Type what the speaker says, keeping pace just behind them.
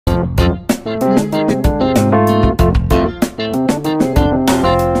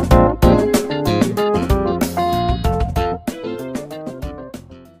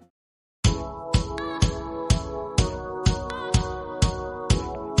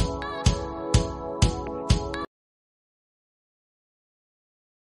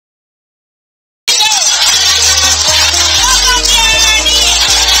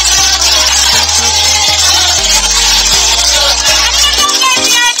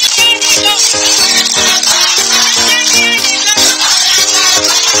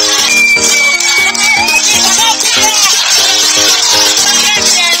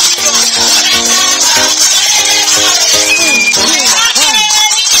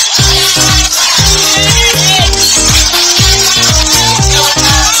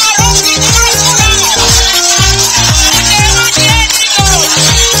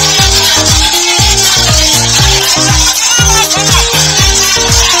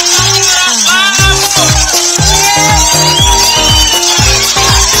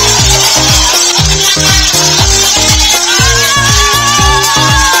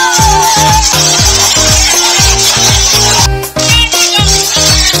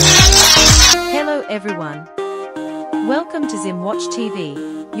everyone. Welcome to Zim Watch TV,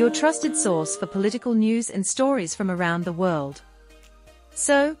 your trusted source for political news and stories from around the world.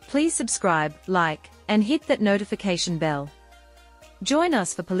 So, please subscribe, like, and hit that notification bell. Join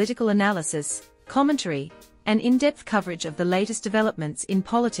us for political analysis, commentary, and in-depth coverage of the latest developments in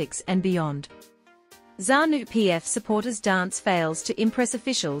politics and beyond. Zanu PF supporters' dance fails to impress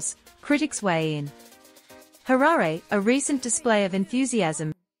officials, critics weigh in. Harare, a recent display of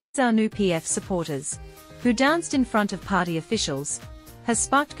enthusiasm, Zanu PF supporters, who danced in front of party officials, has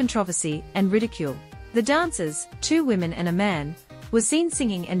sparked controversy and ridicule. The dancers, two women and a man, were seen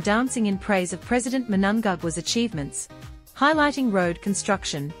singing and dancing in praise of President Mnangagwa's achievements, highlighting road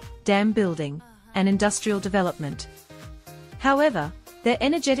construction, dam building, and industrial development. However, their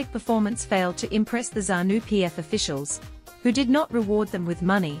energetic performance failed to impress the Zanu PF officials, who did not reward them with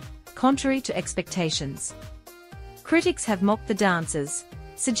money, contrary to expectations. Critics have mocked the dancers,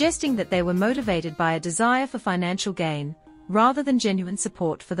 suggesting that they were motivated by a desire for financial gain, rather than genuine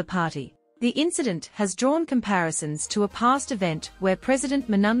support for the party. The incident has drawn comparisons to a past event where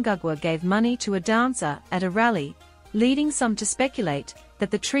President Mnangagwa gave money to a dancer at a rally, leading some to speculate that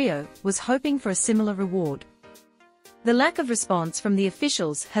the trio was hoping for a similar reward. The lack of response from the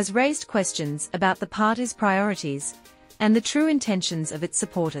officials has raised questions about the party's priorities and the true intentions of its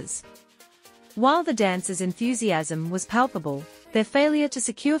supporters. While the dancers' enthusiasm was palpable, their failure to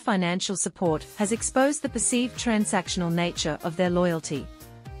secure financial support has exposed the perceived transactional nature of their loyalty.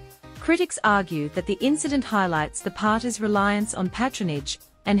 Critics argue that the incident highlights the party's reliance on patronage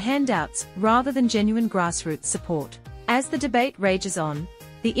and handouts rather than genuine grassroots support. As the debate rages on,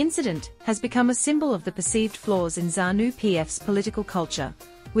 the incident has become a symbol of the perceived flaws in Zanu PF's political culture,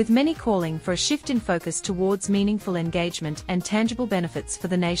 with many calling for a shift in focus towards meaningful engagement and tangible benefits for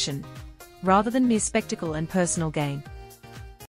the nation, rather than mere spectacle and personal gain.